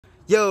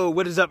Yo,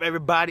 what is up,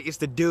 everybody? It's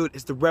the dude,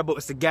 it's the rebel,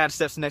 it's the guy that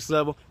steps to the next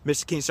level,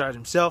 Mr. King Sarge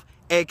himself,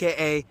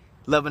 aka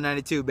Level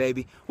 92,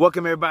 baby.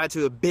 Welcome everybody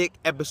to a big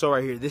episode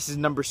right here. This is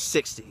number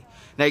 60.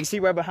 Now you can see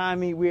right behind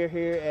me, we're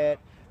here at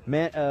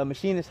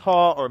Machinist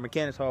Hall, or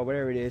Mechanics Hall,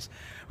 whatever it is.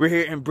 We're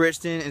here in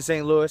Bridgeton in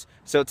St. Louis.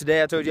 So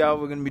today I told y'all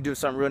we're gonna be doing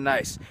something real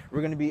nice.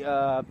 We're gonna be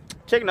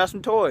checking out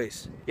some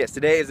toys. Yes,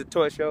 today is a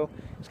toy show.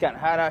 It's kind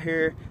of hot out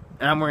here,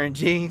 and I'm wearing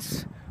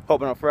jeans,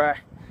 hoping I'll fry.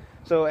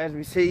 So as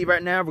we see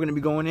right now, we're gonna be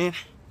going in.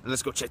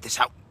 Let's go check this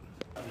out.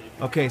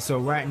 Okay, so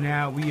right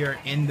now we are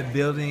in the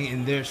building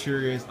and there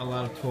sure is a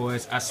lot of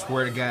toys. I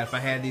swear to God, if I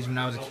had these when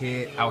I was a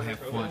kid, I would have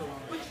fun.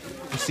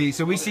 Let's see,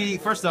 so we see,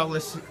 first off,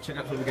 let's check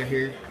out what we got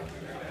here.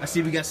 I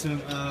see we got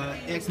some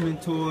X-Men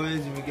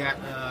toys and we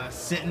got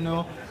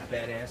Sentinel,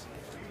 badass.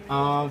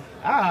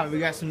 We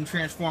got some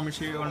Transformers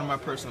here, one of my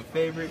personal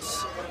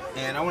favorites.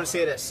 And I want to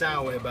say that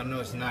Soundwave, but I know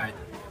it's not.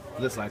 It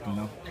looks like them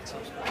though.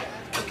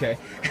 Okay.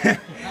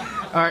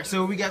 Alright,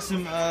 so we got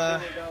some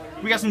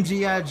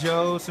G.I.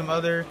 Joe, some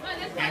other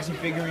action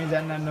figurines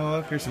I don't know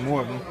of. Here's some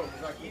more of them.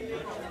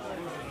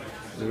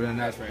 They're really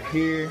nice right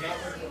here.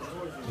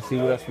 Let's see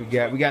what else we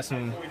got. We got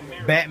some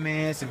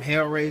Batman, some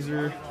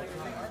Hellraiser.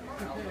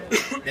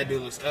 That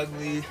dude looks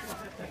ugly. In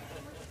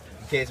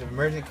case of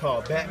emergency,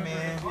 call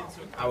Batman.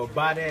 I would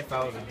buy that if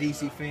I was a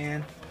DC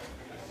fan.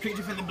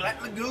 Creature from the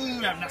Black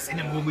Lagoon. I've not seen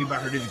the movie, but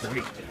I heard it's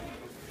great.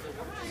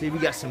 See, we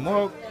got some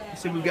more.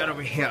 Let's see what we got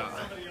over here.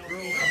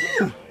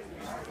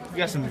 We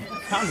got some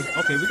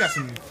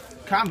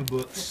comic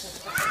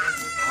books.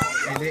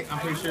 And I'm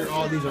pretty sure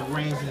all these are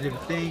arranged in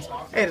different things.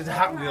 Hey, there's the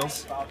Hot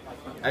Wheels.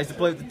 I used to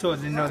play with the toys,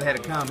 didn't know they had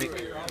a comic.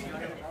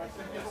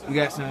 We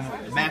got some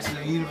Masters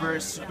of the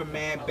Universe,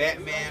 Superman,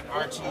 Batman,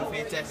 Archie,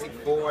 Fantastic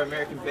Four,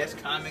 American Best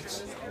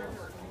Comics,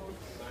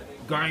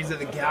 Guardians of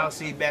the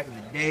Galaxy back in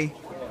the day.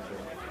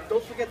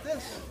 Don't forget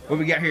this. What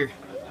we got here?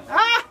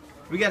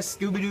 We got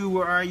Scooby-Doo,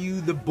 Where Are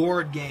You? The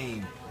board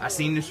game. I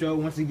seen the show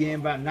once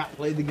again, but I've not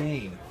played the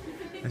game.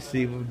 Let's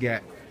see what we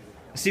got.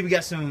 Let's see, we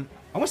got some.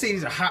 I want to say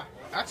these are Hot.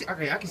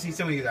 Okay, I can see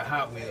some of these are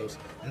Hot Wheels.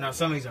 And now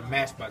some of these are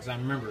Matchbox. I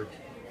remember.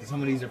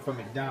 Some of these are from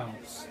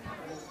McDonald's.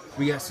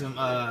 We got some.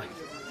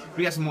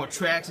 We got some more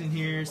tracks in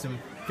here. Some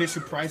Fisher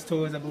Price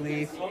toys, I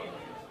believe.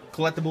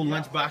 Collectible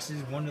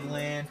lunchboxes,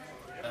 Wonderland.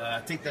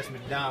 I think that's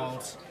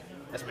McDonald's.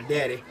 That's my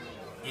daddy.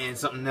 And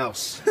something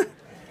else.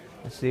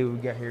 Let's see what we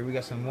got here. We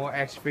got some more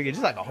action figures.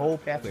 Just like a whole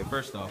pathway.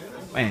 First off,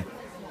 man,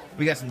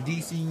 we got some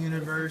DC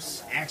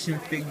Universe action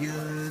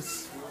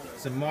figures.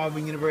 Some Marvel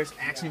Universe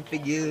action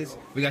figures.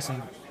 We got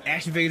some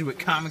action figures with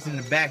comics in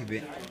the back of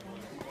it.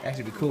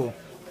 Actually be cool.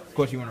 Of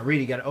course, you want to read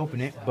it, you got to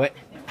open it. But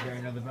there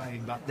ain't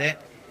nothing about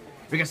that.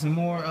 We got some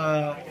more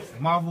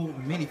Marvel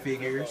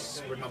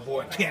minifigures with my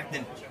boy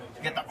Captain.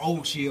 Got the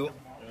old shield.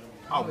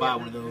 I'll buy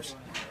one of those.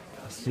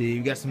 Let's see.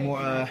 We got some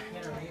more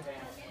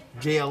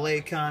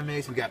JLA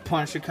comics. We got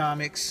Punisher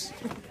comics.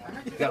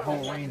 We got a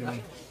whole range of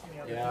them.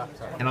 Yeah.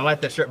 And I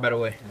like that shirt, by the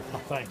way. Oh,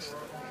 thanks.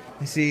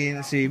 Let's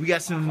see. We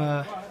got some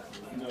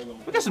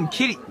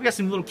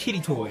little kitty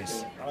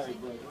toys.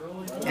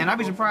 And I'd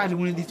be surprised if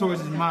one of these toys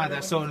is mine that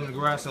I sold in the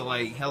garage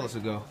like hellas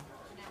ago.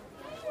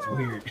 It's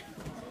weird.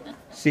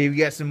 See, we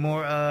got some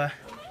more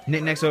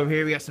knickknacks over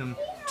here. We got some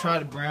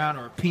Charlie Brown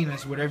or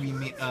Peanuts, whatever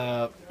you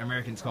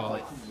Americans call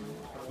it.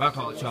 But I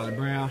call it Charlie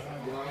Brown.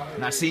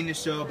 And I seen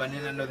this show, but I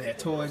didn't know they had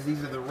toys.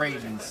 These are the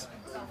Ravens.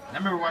 And I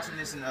remember watching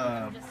this in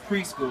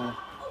preschool.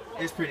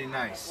 It's pretty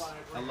nice.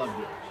 I loved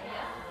it.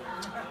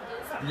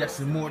 We got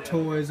some more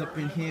toys up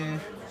in here.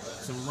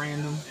 Some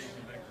random.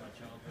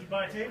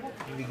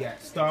 And we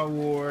got Star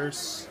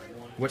Wars,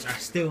 which I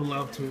still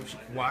love to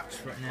watch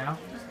right now.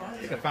 I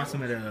think I found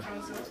some of the. I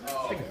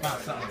think I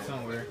found something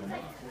somewhere.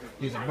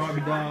 These are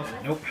Barbie dolls.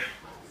 Nope.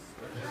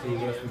 Let's see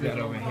what we got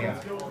over here.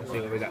 Let's see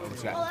what we got.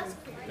 What's got?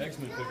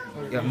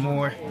 Got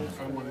more.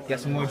 Got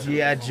some more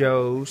G.I.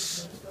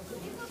 Joes.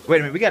 Wait a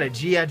minute. We got a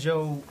G.I.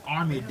 Joe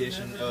Army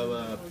edition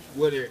of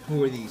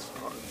who are these?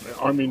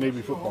 Army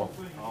Navy football.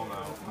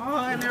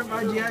 Oh, and there's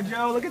my G.I.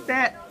 Joe. Look at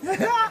that.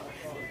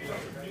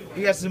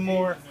 We got some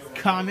more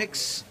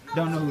comics.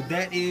 Don't know who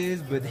that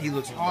is, but he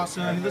looks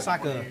awesome. He looks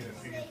like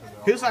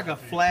a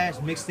Flash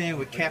mixed in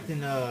with Captain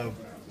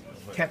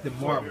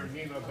Marvel.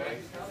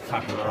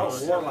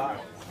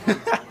 Warlock.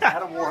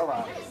 Adam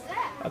Warlock.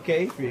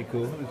 Okay, he's pretty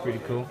cool. He's pretty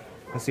cool.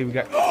 Let's see, we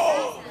got.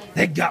 Oh,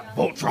 they got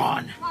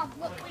Voltron.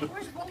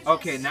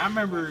 Okay, now I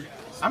remember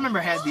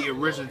I had the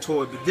original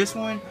toy, but this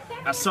one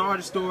I saw at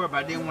the store, but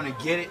I didn't want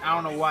to get it. I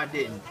don't know why I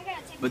didn't.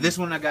 But this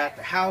one I got at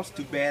the house.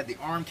 Too bad the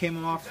arm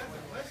came off.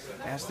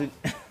 That's it.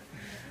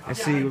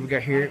 Let's see what we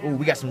got here. Oh,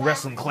 we got some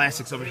wrestling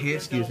classics over here.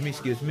 Excuse me.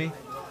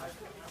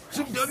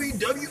 Some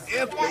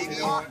WWF, baby.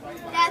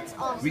 That's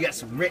awesome. We got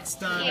some Rick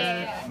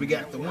Steiner. We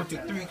got the 1, 2,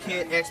 3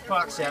 Kid,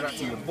 X-Pac. Shout out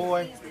to your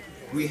boy.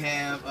 We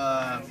have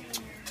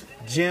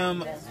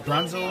Jim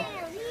Brunzel,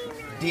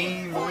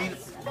 Dean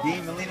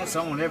Molina,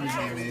 someone whatever his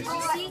name is.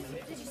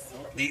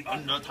 The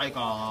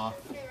Undertaker.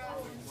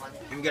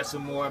 And we got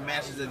some more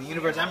Masters of the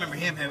Universe. I remember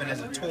him having it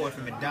as a toy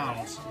from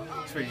McDonald's.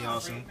 It's pretty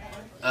awesome.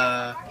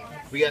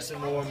 We got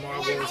some more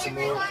Marvel, some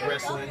more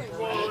wrestling.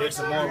 There's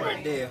some more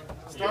right there.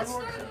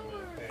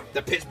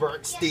 The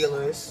Pittsburgh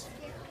Steelers.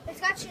 It's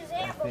got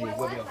Shazam. What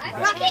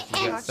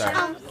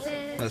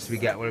else we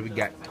got? What do we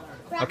got?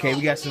 Okay,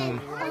 we got some.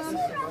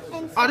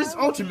 Oh, this is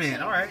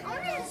Ultraman. All right.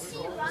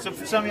 So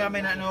for some of y'all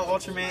may not know,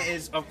 Ultraman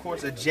is of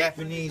course a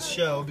Japanese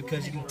show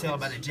because you can tell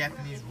by the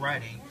Japanese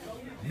writing.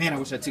 Man, I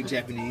wish I took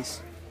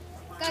Japanese.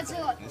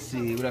 Godzilla. Let's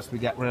see what else we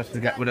got. What else we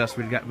got? What else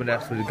we got? What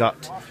else we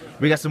got?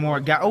 We got some more.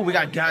 We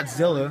got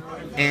Godzilla,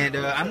 and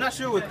I'm not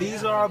sure what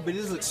these are, but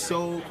these look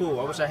so cool.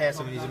 I wish I had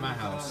some of these in my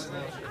house,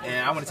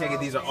 and I want to take it.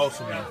 These are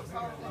Ultraman.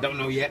 Don't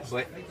know yet,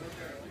 but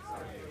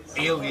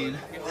Alien.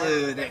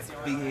 That's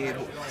big head.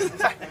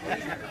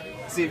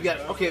 See, we got.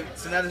 Okay,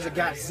 so now there's a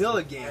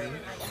Godzilla game.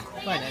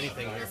 Find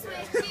anything here.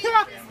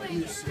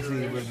 Let's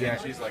see what we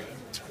got.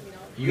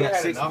 You got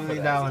 $6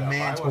 million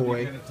man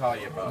toy. You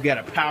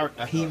got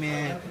a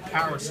He-Man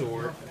power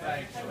sword.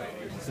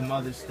 Some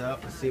other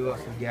stuff. Let's see what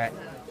else we got.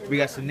 We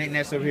got some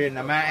knickknacks over here.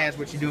 Now, may I ask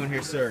what you're doing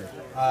here, sir?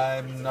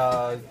 I'm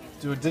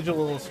doing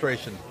digital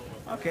illustration.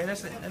 Okay,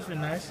 that's really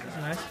nice. That's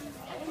nice.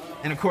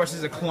 And of course,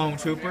 there's a clone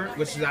trooper,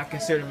 which is I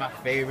consider my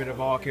favorite of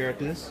all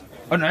characters.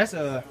 Oh no, that's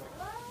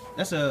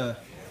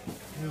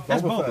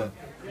Boba.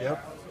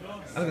 Yep. I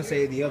was gonna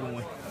say the other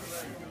one.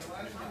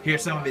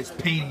 Here's some of his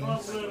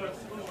paintings.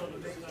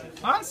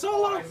 Han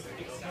Solo.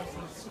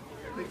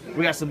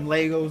 We got some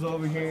Legos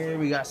over here.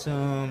 We got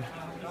some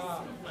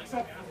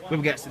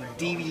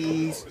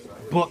DVDs,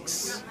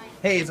 books.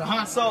 Hey, it's a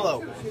Han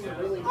Solo.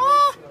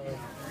 Ah.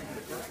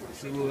 Let's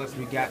see what else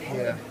we got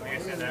here.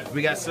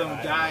 We got some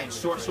guy in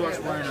short shorts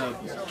wearing a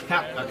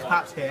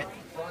cop's hat,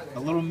 a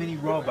little mini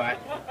robot.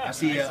 I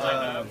see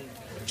a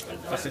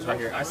what's this right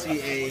here? I see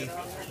a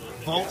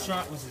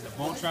Voltron. What's this? A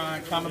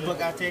Voltron comic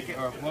book? I take it,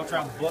 or a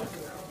Voltron book.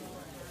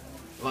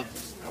 Look,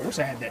 I wish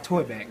I had that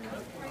toy back.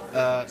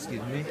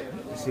 Excuse me.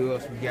 Let's see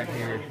what else we got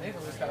here.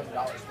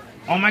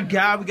 Oh my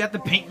God, we got the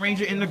Pink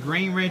Ranger and the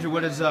Green Ranger.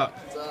 What is up?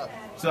 What's up?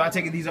 So I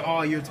take it these are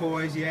all your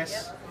toys,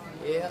 yes?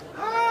 Yeah.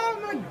 Oh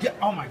my God!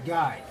 Oh my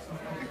God!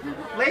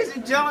 Ladies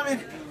and gentlemen,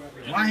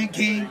 Lion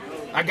King.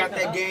 I got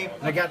that game.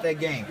 I got that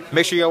game.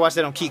 Make sure y'all watch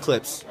that on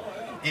KeeKlips.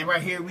 And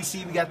right here we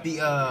see we got the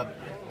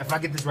if I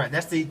get this right,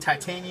 that's the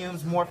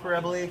Titanium's Morpher, I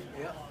believe.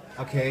 Yeah.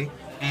 Okay.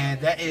 And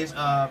that is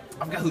I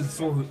forgot who's the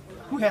sword.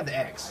 Who had the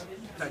axe?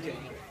 Titanium.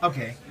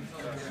 Okay.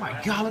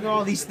 My God, look at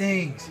all these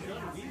things.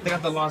 They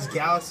got the Lost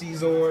Galaxy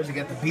Zords. They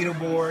got the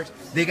Beetleborgs.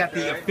 They got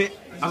the I was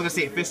gonna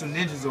say Official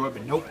Ninja Zord,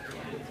 but nope.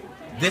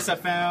 This I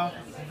found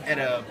at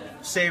a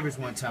Savers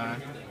one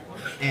time.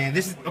 And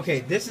this is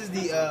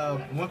the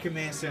One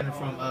Command Center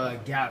from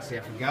Galaxy.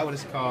 I forgot what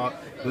it's called,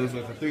 but it was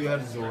with the 3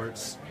 other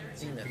Zords.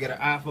 You got an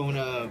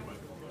iPhone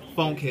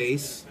phone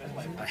case,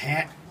 a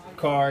hat,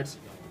 cards,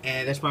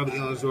 and that's probably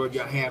the only Zord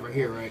y'all have right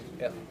here, right?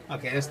 Yep.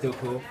 Okay, that's still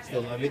cool.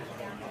 Still love it.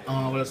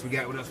 What else we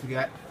got? What else we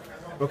got?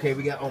 Okay,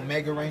 we got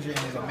Omega Ranger and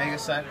his Omega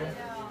Cycle.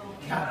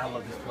 God, I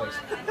love this place.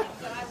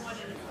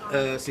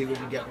 See what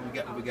we got. What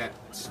we got.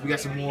 We got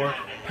some more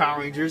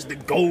Power Rangers. The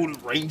Golden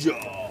Ranger.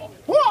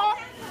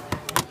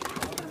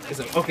 It's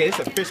a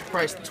Fisher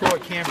Price toy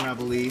camera, I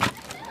believe,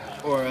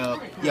 or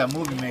yeah,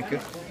 movie maker.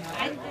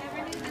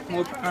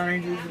 More Power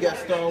Rangers. We got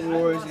Star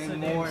Wars and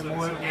more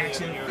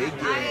action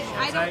figures.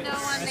 I don't know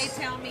when they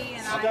tell me,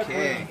 and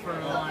Okay.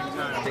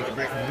 Take a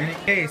break for a minute.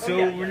 Okay, so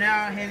we're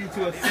now heading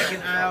to a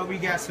second aisle. We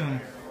got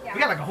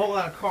like a whole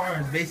lot of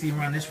cars basically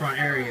around this front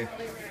area.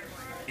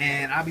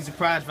 And I'll be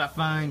surprised if I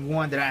find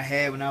one that I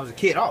had when I was a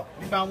kid. Oh,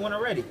 we found one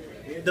already.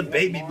 The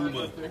Baby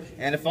Boomer.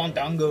 And the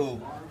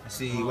Fandango. Let's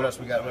see, what else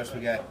we got? What else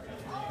we got?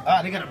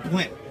 Ah, they got a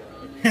blimp.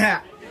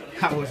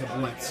 Hot Wheels and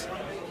blimps.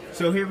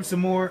 So here was some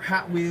more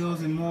Hot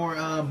Wheels and more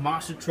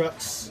monster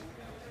trucks.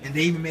 And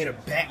they even made a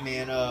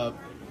Batman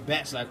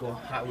Batcycle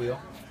Hot Wheel.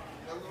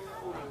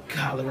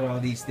 God, look at all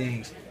these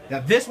things. Now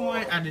this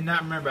one I did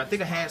not remember. I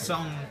think I had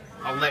something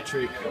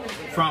electric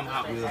from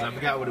Hot Wheels. I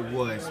forgot what it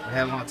was. I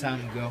had a long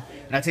time ago.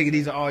 And I take it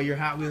these are all your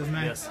Hot Wheels,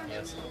 man? Yes,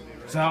 yes.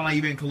 So how long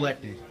you been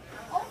collecting?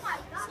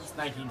 Since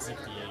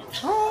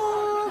 1968.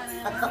 Oh,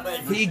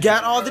 he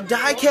got all the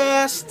die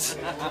cast.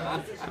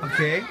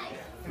 Okay.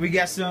 We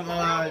got some,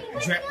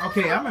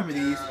 okay, I remember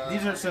these.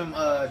 These are some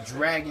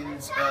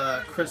Dragons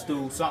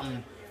Crystal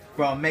something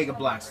from Mega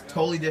Blocks.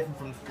 Totally different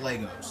from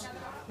Legos.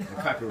 The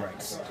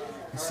copyrights.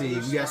 Let's see,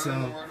 we got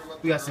some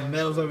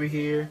medals over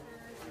here.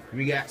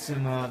 We got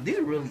some,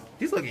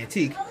 these look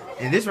antique.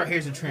 And this right here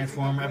is a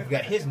Transformer. I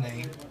forgot his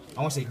name.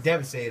 I want to say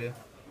Devastator,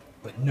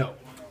 but no.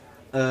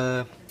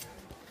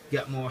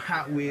 Got more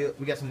Hot Wheels.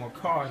 We got some more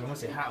cars. I want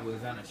to say Hot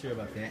Wheels. I'm not sure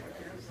about that.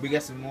 We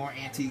got some more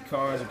antique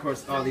cars. Of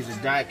course, all these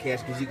are die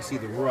cast because you can see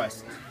the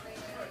rust.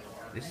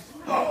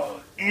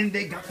 And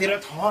they got the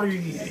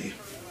Atari.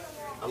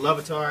 I love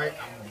Atari.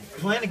 I'm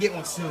planning to get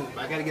one soon,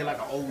 but I got to get like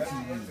an old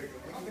TV.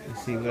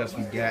 Let's see what else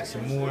we got.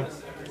 Some more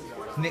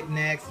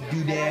knickknacks,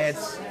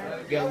 doodads.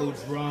 Got a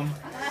little drum.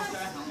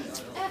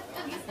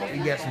 We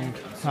got some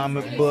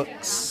comic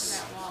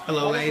books.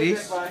 Hello,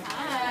 ladies.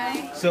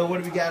 Hi. So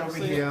what do we got over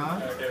here?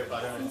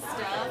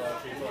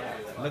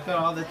 Look at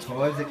all the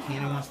toys that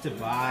Keena wants to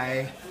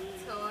buy.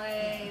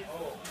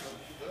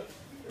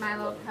 My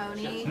Little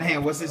Pony.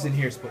 Man, what's this in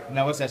here?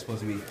 Now, what's that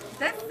supposed to be?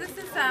 This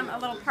is a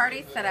little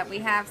party setup. We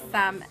have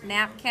some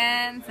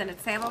napkins and a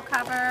table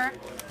cover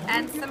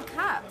and some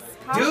cups.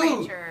 Power Dude!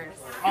 Rangers.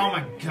 Oh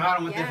my God,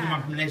 I want that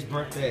Yeah. for my next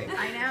birthday.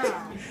 I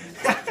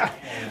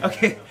know.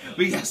 Okay,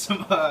 we got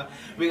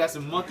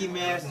some monkey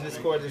masks, and this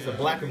of course is a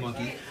blacker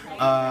monkey.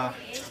 What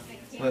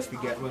else we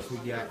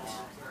got?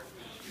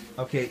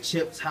 Okay,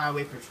 Chips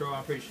Highway Patrol.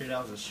 I'm pretty sure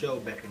that was a show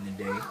back in the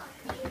day.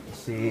 Let's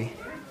see.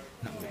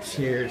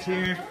 Cheers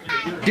here.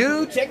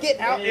 Dude, check it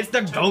out. It's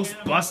the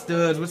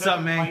Ghostbusters. What's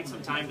up, man? Quite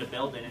some time to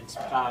build it. It's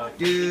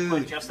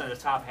Dude. just in the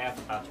top half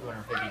about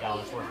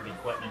 $250 worth of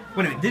equipment.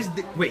 Wait a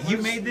minute. Wait, you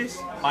made this?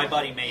 My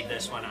buddy made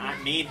this one.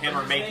 Me and him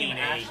are making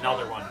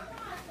another one.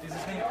 Is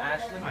his name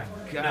Ashley? Oh my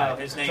No, God.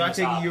 his name So I is,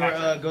 take it you're a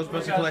Patrick.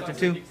 Ghostbuster collector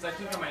too?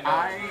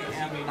 I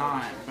am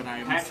not, but I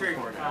am Patrick,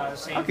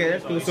 supportive. Okay,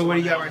 that's cool. So what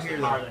do you got right here,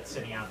 Car though? that's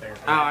sitting out there.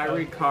 Oh, I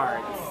read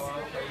cards.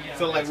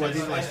 So like what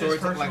these like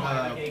stories like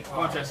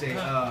what should I say?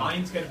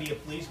 Mine's gonna be a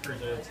police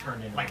cruiser that's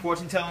turned into. Like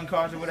fortune telling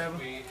cards or whatever?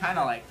 Kind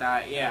of like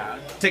that, yeah.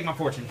 Take my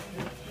fortune.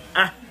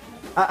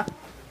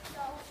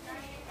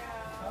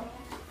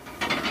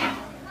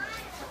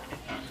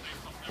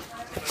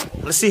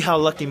 Let's see how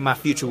lucky my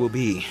future will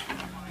be.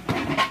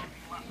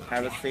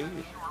 Have a seat.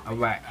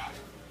 Alright.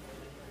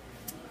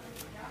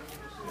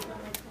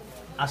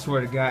 I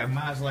swear to God,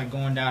 mine's like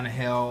going down to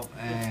hell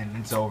and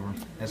it's over.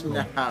 That's cool.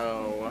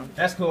 No.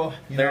 That's cool.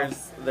 You know?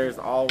 There's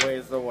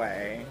always a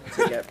way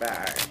to get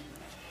back.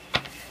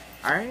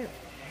 Alright.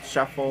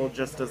 Shuffle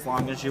just as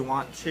long as you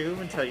want to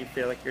until you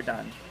feel like you're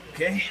done.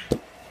 Okay.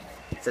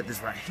 Set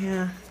this right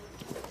here.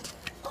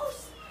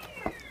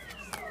 Wait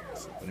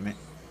a minute.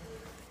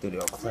 Do the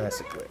old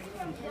classic way.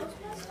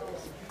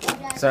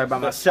 Sorry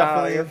about my Oh,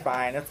 shuffling. you're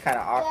fine. It's kind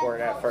of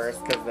awkward at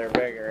first because they're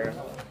bigger.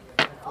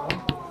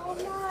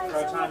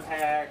 Proton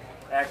pack,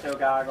 Acto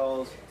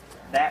goggles.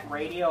 That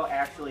radio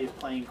actually is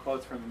playing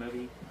quotes from the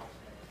movie.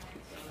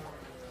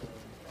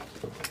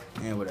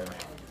 Yeah, whatever.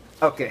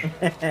 Okay.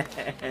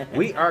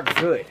 We are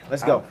good.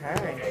 Let's go.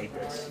 Okay.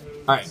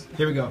 Alright,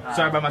 here we go.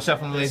 Sorry about my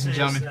shuffling, ladies and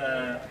This is,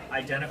 gentlemen.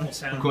 Identical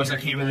sound. Of course, I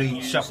meter can't you really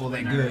use shuffle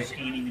that when they're good.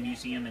 Scanning the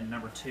museum in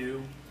number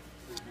 2.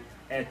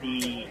 At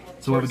the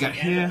So what we got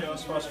towards the end here? of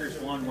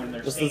Ghostbusters 1, when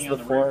they're This standing is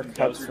the on Four roof and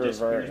Cups Gozer disappears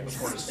before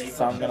the reverse. state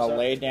So I'm going to shows up,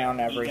 lay down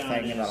you everything gotta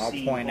and then I'll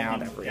see point going out down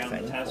the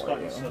everything test for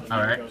button you. so the All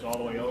meter right. goes all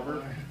the way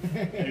over.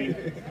 I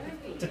mean,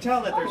 to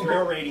tell that there's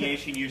real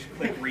radiation, you just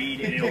click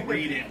read and it'll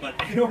read it, but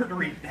in order to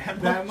read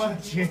that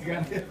much, you'd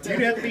have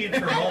to be in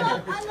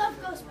Chernobyl. I love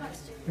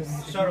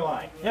Ghostbusters. So do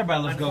I.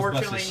 Everybody loves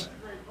Unfortunately,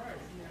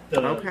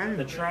 Ghostbusters.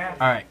 the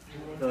trap, Alright.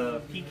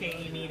 the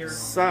PKE meter,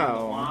 So- and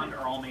the wand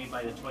are all made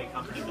by the toy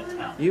company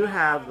Mattel. You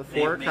have the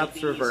Four They make Cups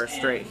these reversed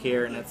in- right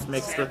here, and it's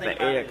mixed with the Sad thing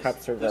about Eight it of Cups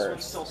is this one's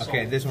reversed. still sold.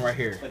 Okay, this one right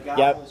here. The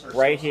goggles are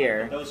right still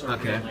here. sold. Those are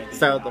Okay. originally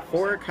So made the by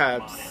Four Mattel.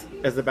 Cups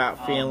is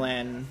about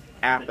feeling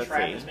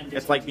apathy. has been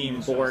It's like being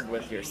discontinued, so bored it's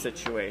with your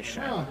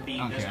situation.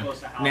 Being this Okay. close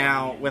to Halloween,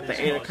 Now, with the this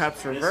Eight of close,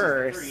 Cups this is the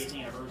reversed, 30th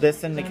anniversary.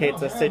 this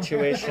indicates a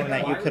situation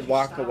that you could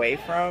walk away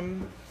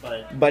from,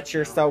 but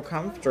you're so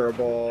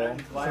comfortable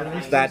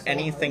that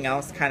anything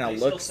else kind of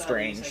looks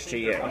strange to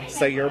you.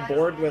 So you're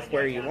bored with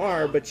where you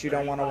are, but you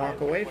don't want to walk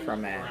away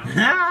from it.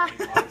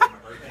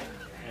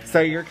 So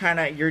you're kind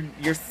of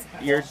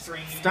you're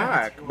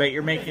stuck, but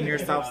you're making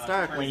yourself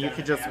stuck when you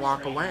could just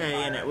walk away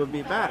and it would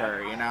be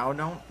better. You know,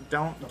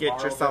 don't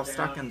get yourself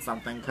stuck in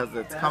something because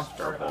it's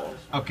comfortable.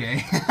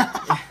 Okay.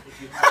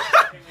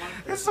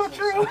 It's so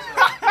true.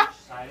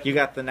 You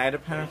got the Knight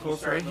of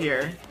Pentacles right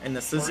here, and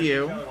this is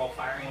you.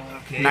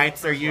 Okay.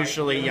 Knights are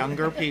usually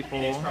younger people,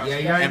 Yeah,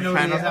 you already know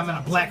what it is. I'm in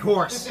a black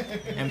horse.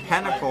 and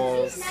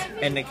Pentacles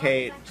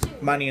indicate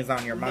money is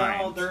on your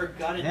mind.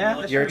 Yeah,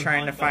 that's You're true.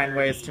 trying to find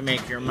ways to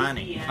make your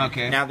money.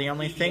 Okay. Now the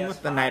only thing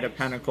with the Knight of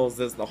Pentacles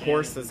is the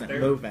horse isn't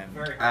moving.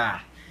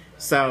 Ah.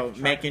 So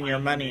making your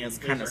money is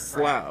kind of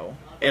slow.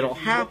 It'll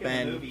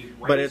happen,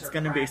 but it's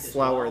going to be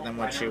slower than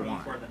what you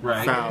want.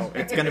 Right. So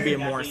it's going to be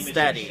more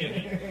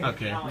steady.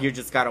 Okay. You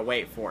just got to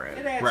wait for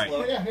it. Right.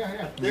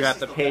 You got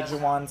the Page of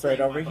Wands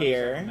right over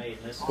here,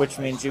 which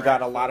means you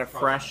got a lot of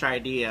fresh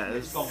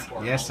ideas.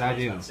 Yes, I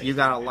do. You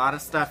got a lot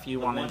of stuff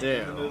you want to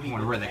do. I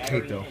want to wear that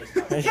cape though.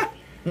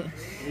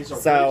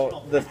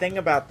 So the thing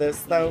about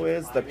this though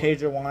is the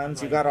Page of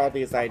Wands, you got all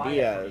these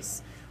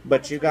ideas,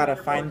 but you got to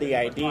find the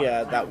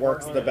idea that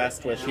works the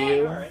best with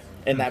you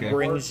and that Okay.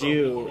 brings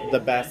you the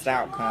best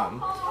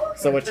outcome.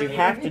 So what you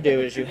have to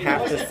do is you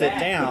have to sit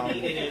down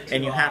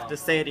and you have to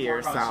say to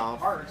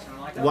yourself,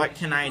 what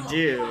can I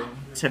do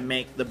to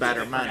make the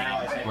better money?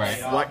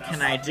 Right. What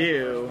can I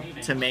do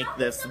to make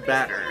this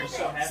better?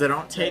 So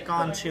don't take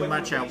on too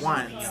much at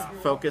once.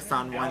 Focus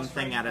on one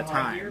thing at a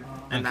time.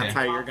 And that's Okay.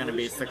 how you're going to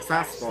be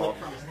successful.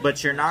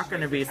 But you're not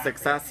going to be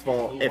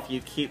successful if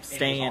you keep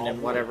staying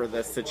in whatever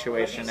this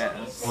situation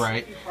is.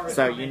 Right.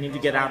 So you need to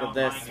get out of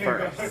this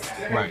first.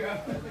 Right.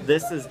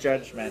 This is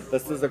Judgment.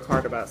 This is a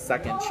card about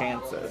second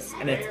chances.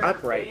 And it's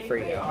upright for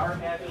you.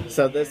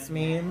 So this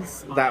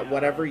means that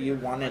whatever you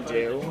want to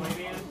do,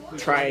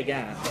 try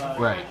again.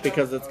 Right.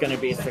 Because it's going to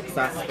be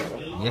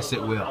successful. Yes,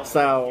 it will.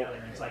 So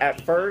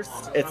at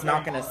first, it's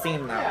not going to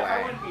seem that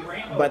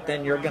way. But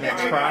then you're going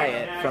to try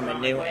it from a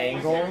new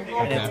angle,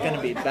 and it's going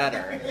to be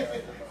better.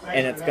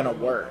 And it's going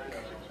to work.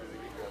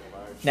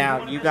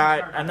 Now, you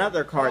got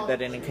another card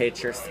that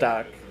indicates you're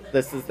stuck.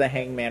 This is the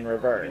Hangman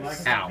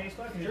reverse. Ow.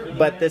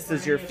 But this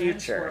is your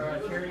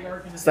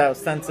future. So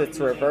since it's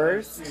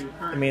reversed,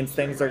 it means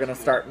things are going to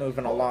start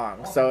moving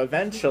along. So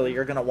eventually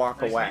you're going to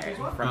walk away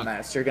from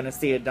this. You're going to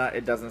see it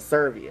doesn't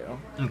serve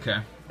you. Okay.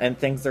 And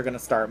things are going to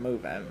start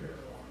moving.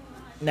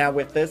 Now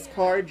with this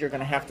card, you're going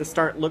to have to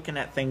start looking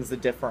at things a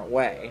different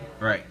way.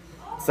 Right.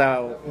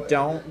 So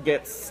don't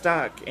get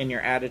stuck in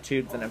your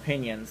attitudes and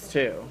opinions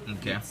too.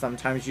 Okay.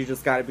 Sometimes you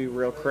just got to be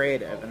real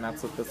creative, and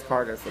that's what this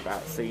card is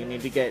about. So you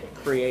need to get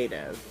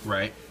creative.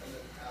 Right.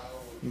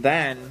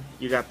 Then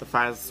you got the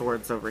Five of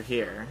Swords over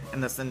here,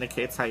 and this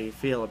indicates how you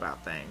feel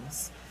about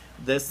things.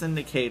 This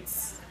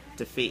indicates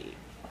defeat.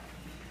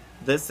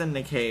 This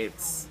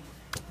indicates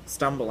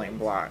stumbling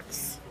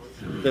blocks.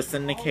 This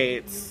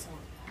indicates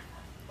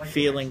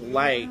feeling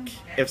like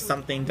if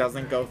something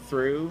doesn't go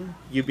through,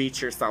 you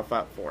beat yourself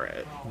up for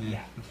it.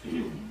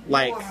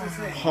 Like,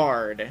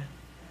 hard.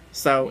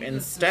 So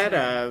instead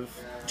of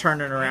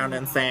turning around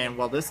and saying,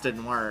 well, this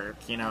didn't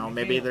work, you know,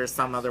 maybe there's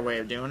some other way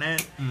of doing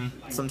it,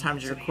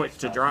 sometimes you're quick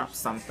to drop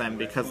something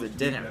because it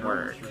didn't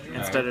work,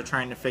 instead of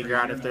trying to figure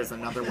out if there's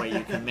another way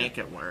you can make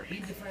it work.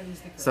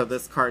 So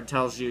this card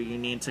tells you you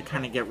need to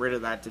kind of get rid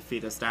of that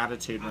defeatist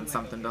attitude when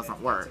something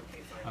doesn't work.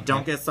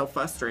 Don't get so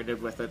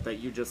frustrated with it that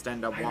you just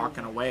end up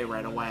walking away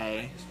right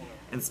away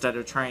instead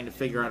of trying to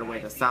figure out a way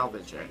to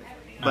salvage it.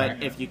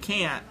 But if you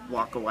can't,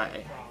 walk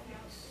away.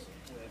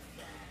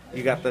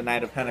 You got the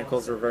Knight of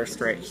Pentacles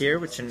reversed right here,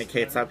 which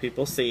indicates how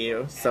people see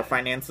you. So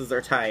finances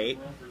are tight.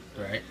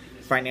 Right.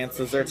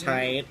 Finances are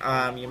tight.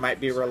 You might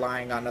be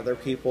relying on other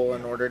people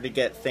in order to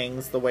get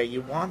things the way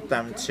you want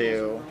them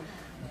to.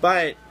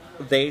 But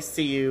they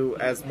see you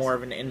as more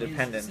of an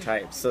independent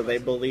type. So they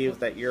believe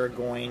that you're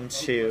going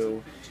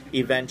to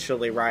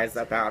eventually rise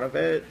up out of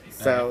it,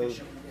 so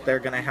they're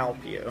going to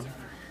help you.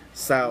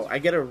 So I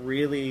get a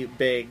really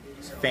big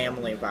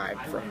family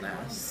vibe from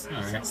this.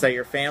 So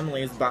your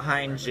family's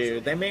behind you.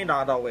 They may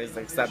not always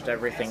accept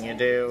everything you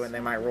do, and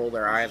they might roll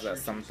their eyes at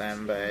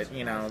something, but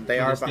you know, they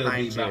are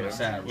behind you.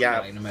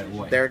 Yeah, no matter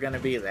what. They're going to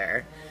be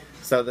there.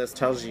 So this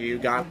tells you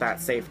got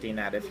that safety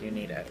net if you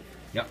need it.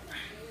 Yep.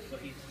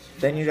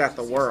 Then you got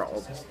the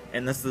World,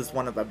 and this is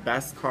one of the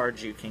best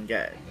cards you can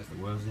get.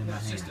 The world's in my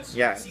hands.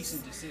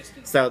 Yes.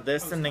 So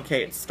this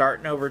indicates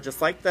starting over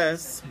just like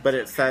this, but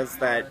it says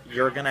that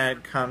you're going to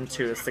come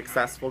to a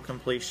successful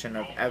completion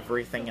of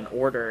everything in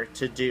order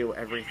to do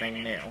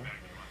everything new.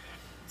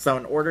 So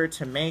in order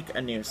to make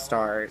a new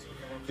start,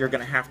 you're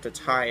going to have to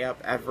tie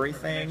up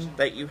everything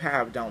that you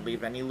have. Don't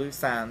leave any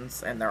loose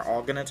ends, and they're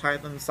all going to tie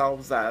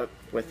themselves up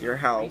with your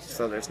help,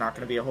 so there's not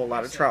going to be a whole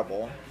lot of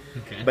trouble.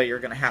 Okay. But you're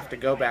going to have to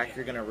go back,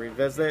 you're going to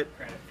revisit,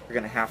 you're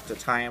going to have to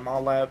tie them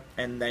all up,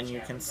 and then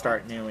you can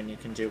start new and you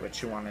can do what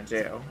you want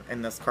to do.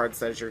 And this card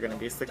says you're going to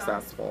be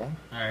successful.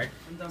 Alright.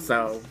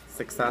 So,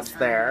 success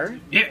there.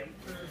 Yeah.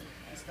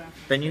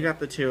 Then you got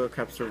the Two of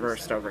Cups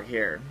reversed over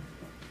here.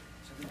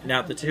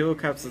 Now, the Two of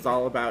Cups is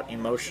all about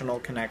emotional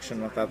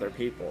connection with other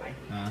people.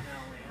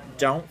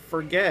 Don't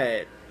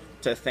forget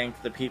to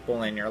thank the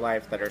people in your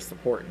life that are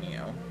supporting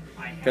you.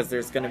 Because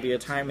there's going to be a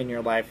time in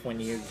your life when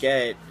you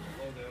get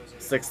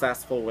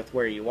successful with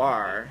where you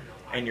are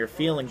and you're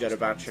feeling good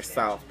about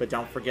yourself, but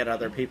don't forget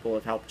other people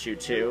have helped you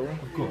too.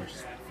 Of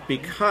course.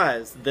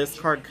 Because this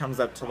card comes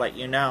up to let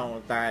you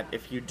know that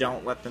if you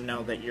don't let them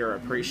know that you're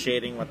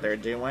appreciating what they're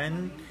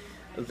doing,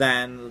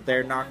 then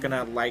they're not going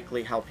to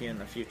likely help you in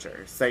the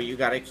future. So you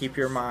got to keep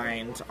your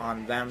mind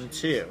on them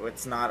too.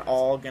 It's not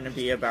all going to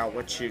be about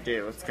what you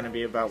do. It's going to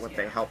be about what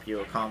they help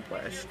you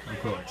accomplish.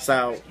 Of course.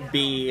 So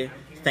be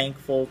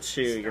thankful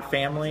to your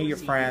family, your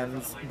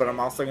friends, but I'm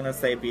also going to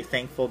say be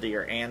thankful to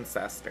your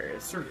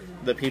ancestors,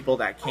 the people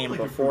that came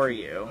before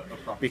you,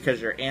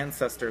 because your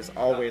ancestors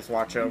always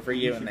watch over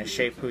you and they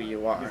shape who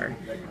you are.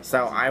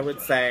 So I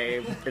would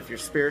say, if you're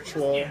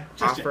spiritual,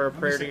 offer a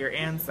prayer to your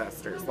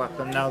ancestors. Let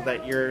them know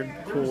that you're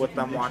cool with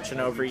them watching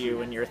over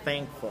you and you're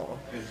thankful,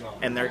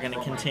 and they're going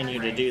to continue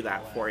to do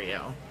that for you.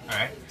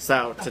 Alright.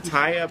 So to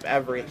tie up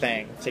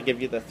everything, to give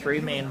you the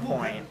 3 main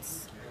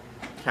points,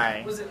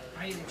 okay,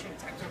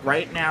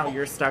 right now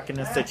you're stuck in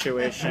a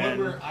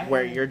situation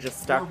where you're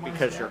just stuck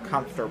because you're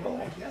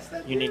comfortable.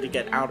 You need to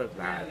get out of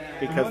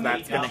that, because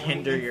that's going to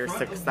hinder your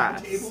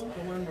success.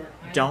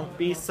 Don't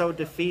be so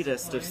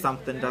defeatist if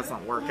something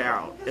doesn't work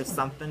out. If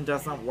something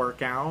doesn't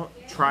work out,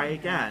 try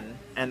again.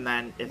 And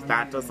then if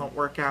that doesn't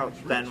work out,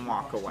 then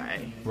walk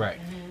away. Right.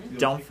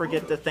 Don't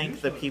forget to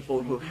thank the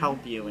people who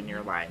help you in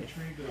your life.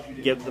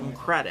 Give them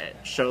credit.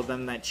 Show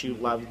them that you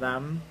love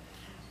them.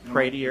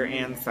 Pray to your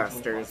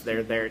ancestors.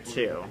 They're there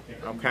too.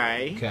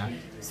 Okay? Okay.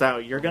 So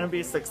you're going to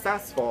be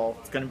successful.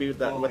 It's going to be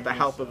with the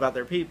help of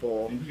other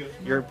people.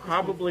 You're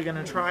probably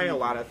going to try a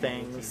lot of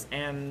things,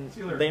 and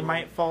they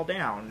might fall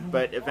down.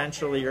 But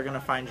eventually you're going to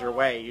find your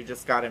way. You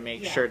just got to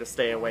make sure to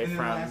stay away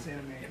from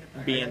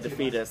being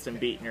defeatist and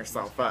beating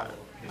yourself up.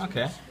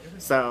 Okay.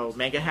 So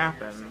make it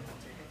happen.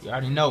 You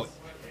already know it.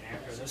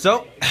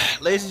 So,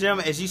 ladies and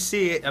gentlemen, as you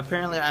see it,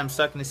 apparently I'm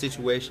stuck in a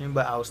situation,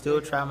 but I will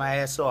still try my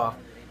ass off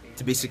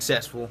to be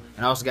successful.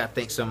 And I also got to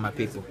thank some of my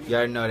people. You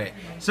already know that.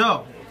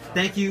 So,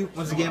 thank you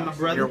once again, my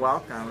brother. You're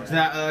welcome.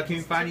 Now, can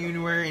we find you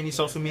anywhere? Any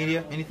social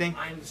media? Anything?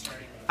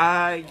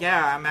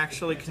 Yeah, I'm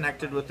actually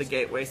connected with the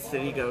Gateway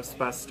City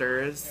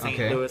Ghostbusters, St.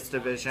 Okay. Louis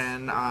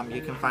Division.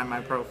 You can find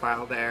my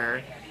profile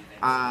there.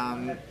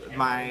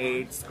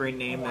 My screen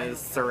name is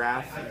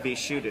Seraph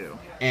Vishudu.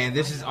 And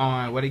this is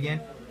on what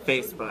again?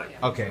 Facebook.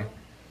 Okay.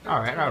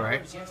 Alright,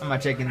 alright. I'm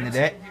not checking into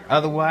that.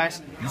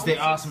 Otherwise, you stay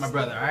awesome, my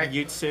brother, alright?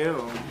 You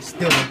too.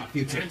 Still in my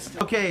future.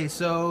 Okay,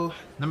 so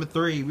number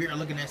 3, we are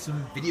looking at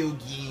some video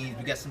games.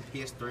 We got some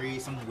PS3,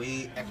 some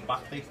Wii,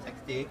 Xbox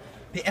 360,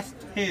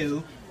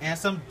 PS2, and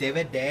some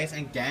DVDs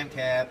and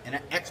GameCab and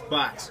an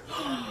Xbox.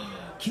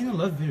 Keenan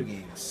loves video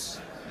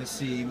games. Let's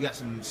see, we got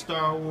some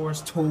Star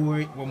Wars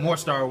toys. Well, more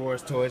Star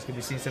Wars toys, because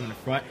we've seen some in the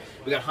front.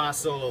 We got Han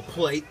Solo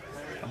plate.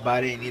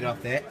 I didn't eat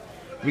off that.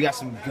 We got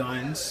some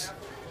guns.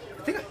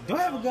 Do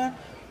I have a gun?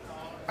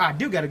 I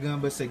do got a gun,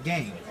 but it's a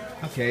game.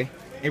 Okay.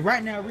 And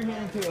right now we're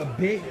heading into a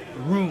big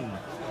room.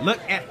 Look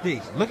at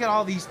this. Look at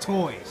all these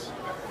toys.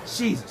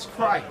 Jesus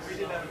Christ.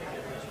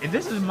 If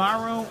this is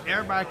my room,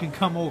 everybody can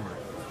come over.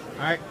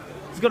 Alright?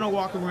 Just gonna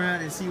walk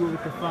around and see what we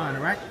can find,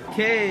 alright?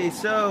 Okay,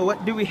 so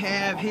what do we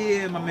have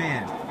here, my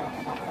man?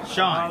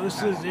 Sean.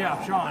 This is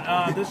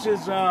Sean. This is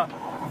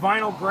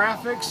vinyl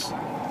graphics.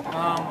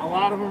 A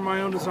lot of them are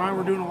my own design.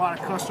 We're doing a lot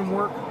of custom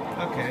work.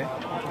 Okay.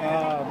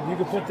 You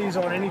can put these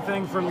on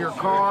anything from your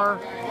car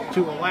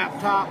to a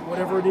laptop,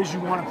 whatever it is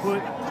you want to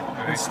put,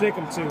 and stick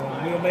them to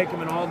them. We'll make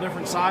them in all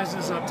different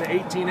sizes, up to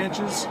 18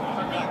 inches.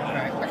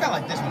 Alright. I kinda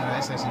like this one,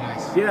 that's actually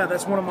nice. Yeah,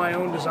 that's one of my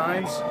own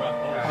designs.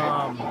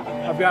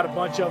 I've got a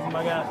bunch of them.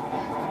 I got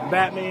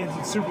Batmans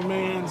and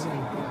Supermans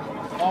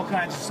and all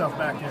kinds of stuff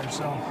back there.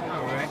 So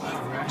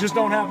just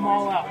don't have them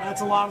all out.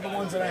 That's a lot of the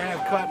ones that I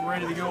have cut and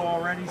ready to go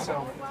already.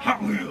 So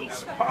Hot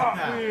Wheels.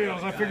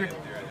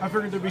 I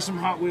figured there'd be some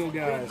Hot Wheel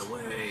guys.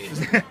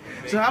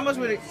 So how much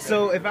would it?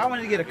 So if I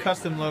wanted to get a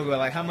custom logo,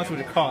 like how much would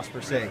it cost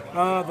per se?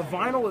 The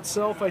vinyl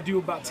itself, I do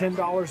about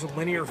 $10 a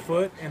linear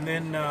foot, and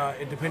then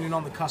depending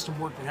on the custom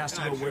work that has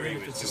to go with it.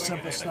 If it's the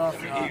simple stuff,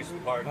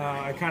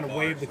 I kind of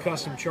waive the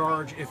custom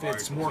charge. If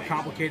it's more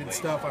complicated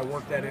stuff, I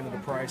work that into the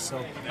price.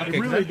 So it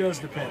really does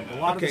depend.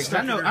 A lot of the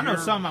stuff I know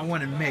something I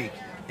want to make,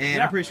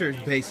 and I'm pretty sure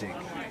it's basic.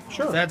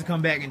 Sure. So I have to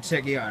come back and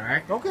check it out,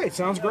 alright? Okay,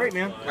 sounds great,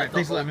 man. Alright,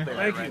 thanks a lot, man.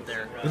 Thank you. Right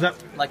there. What's up?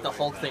 Like the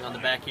Hulk thing on the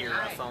back of your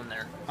phone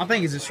there. I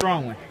think it's a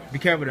strong one. Be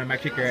careful, that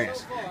might kick your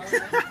ass.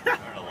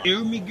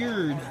 Oh my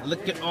god.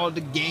 Look at all the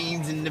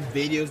games and the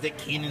videos that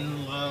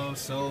Keenan loves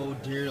so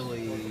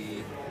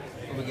dearly.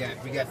 What we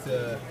got? We got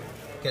the...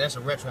 Okay, that's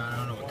a Retron. I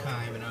don't know what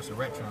kind, but that's a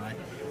Retron.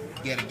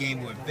 We got a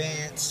Game Boy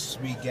Advance.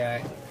 We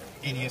got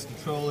NES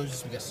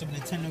controllers. We got Super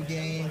Nintendo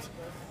games.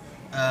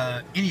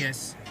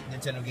 NES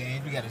Nintendo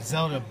games. We got a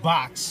Zelda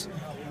box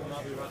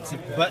to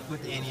butt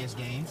with the NES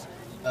games.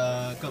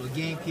 A couple of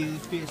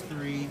GameCubes,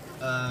 PS3,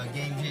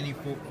 Game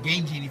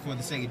Genie for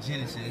the Sega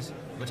Genesis,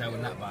 which I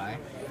would not buy.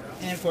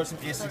 And of course some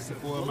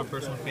N64, my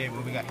personal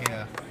favorite. We got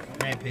here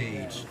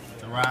Rampage,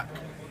 The Rock,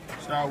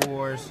 Star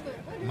Wars,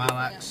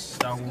 Milox,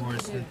 Star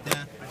Wars,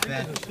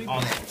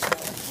 all that.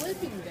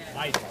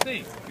 I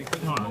think.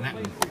 Hold on, that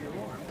one.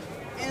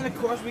 And of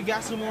course we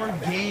got some more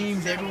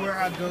games everywhere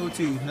I go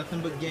to. Nothing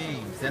but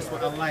games. That's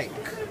what I like.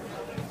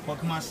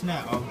 Pokemon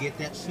Snap, I'll get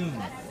that soon.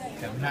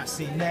 Have not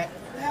seen that.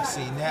 I've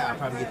seen that, I'll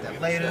probably get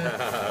that later.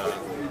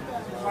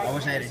 I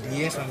wish I had a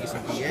DS, so I'm gonna get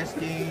some DS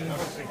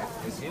games.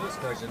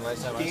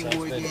 Game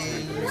Boy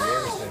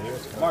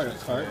games. Mario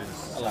Kart.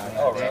 I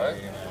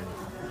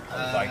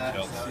like that.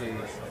 Let's see.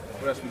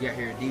 What else we got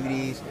here?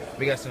 DVDs.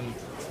 We got some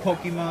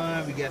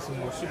Pokemon. We got some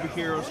more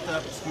superhero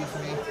stuff. Excuse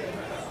me.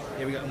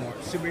 Yeah, we got more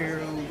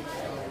superhero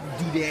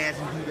doodads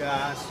and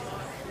doodads.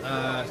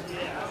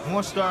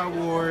 More Star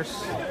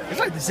Wars. It's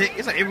like the same.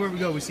 It's like everywhere we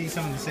go, we see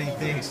some of the same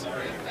things.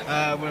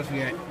 What else we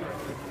got?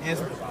 And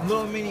some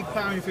little mini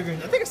Power Ranger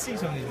figures. I think I've seen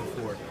some of these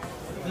before.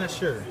 I'm not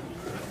sure.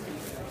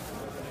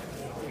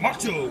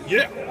 Macho,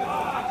 yeah.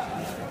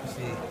 Let's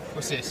see.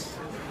 What's this?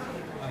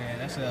 Okay,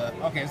 that's a.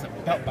 Okay, it's a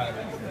belt by the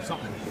way.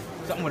 Something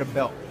with a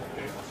belt.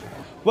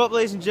 Well,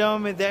 ladies and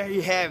gentlemen, there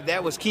you have.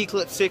 That was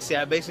KeeKlip 60.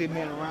 I basically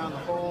been around the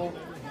whole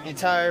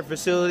entire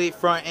facility,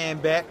 front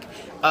and back.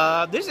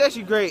 This is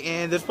actually great,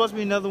 and there's supposed to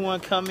be another one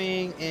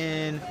coming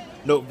in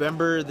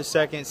November the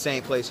 2nd,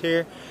 same place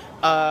here.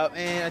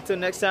 And until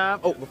next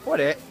time, oh, before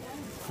that,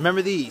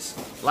 remember these.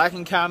 Like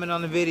and comment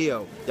on the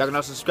video. Y'all can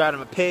also subscribe to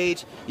my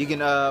page. You can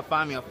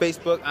find me on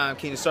Facebook. I'm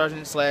Keenan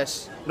Sargent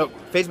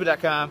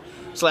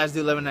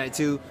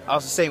Facebook.com/do1192.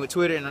 Also same with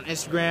Twitter and on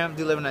Instagram,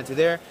 do1192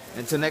 there.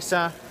 Until next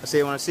time, I'll see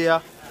you when I see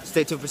y'all.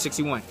 Stay tuned for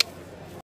 61.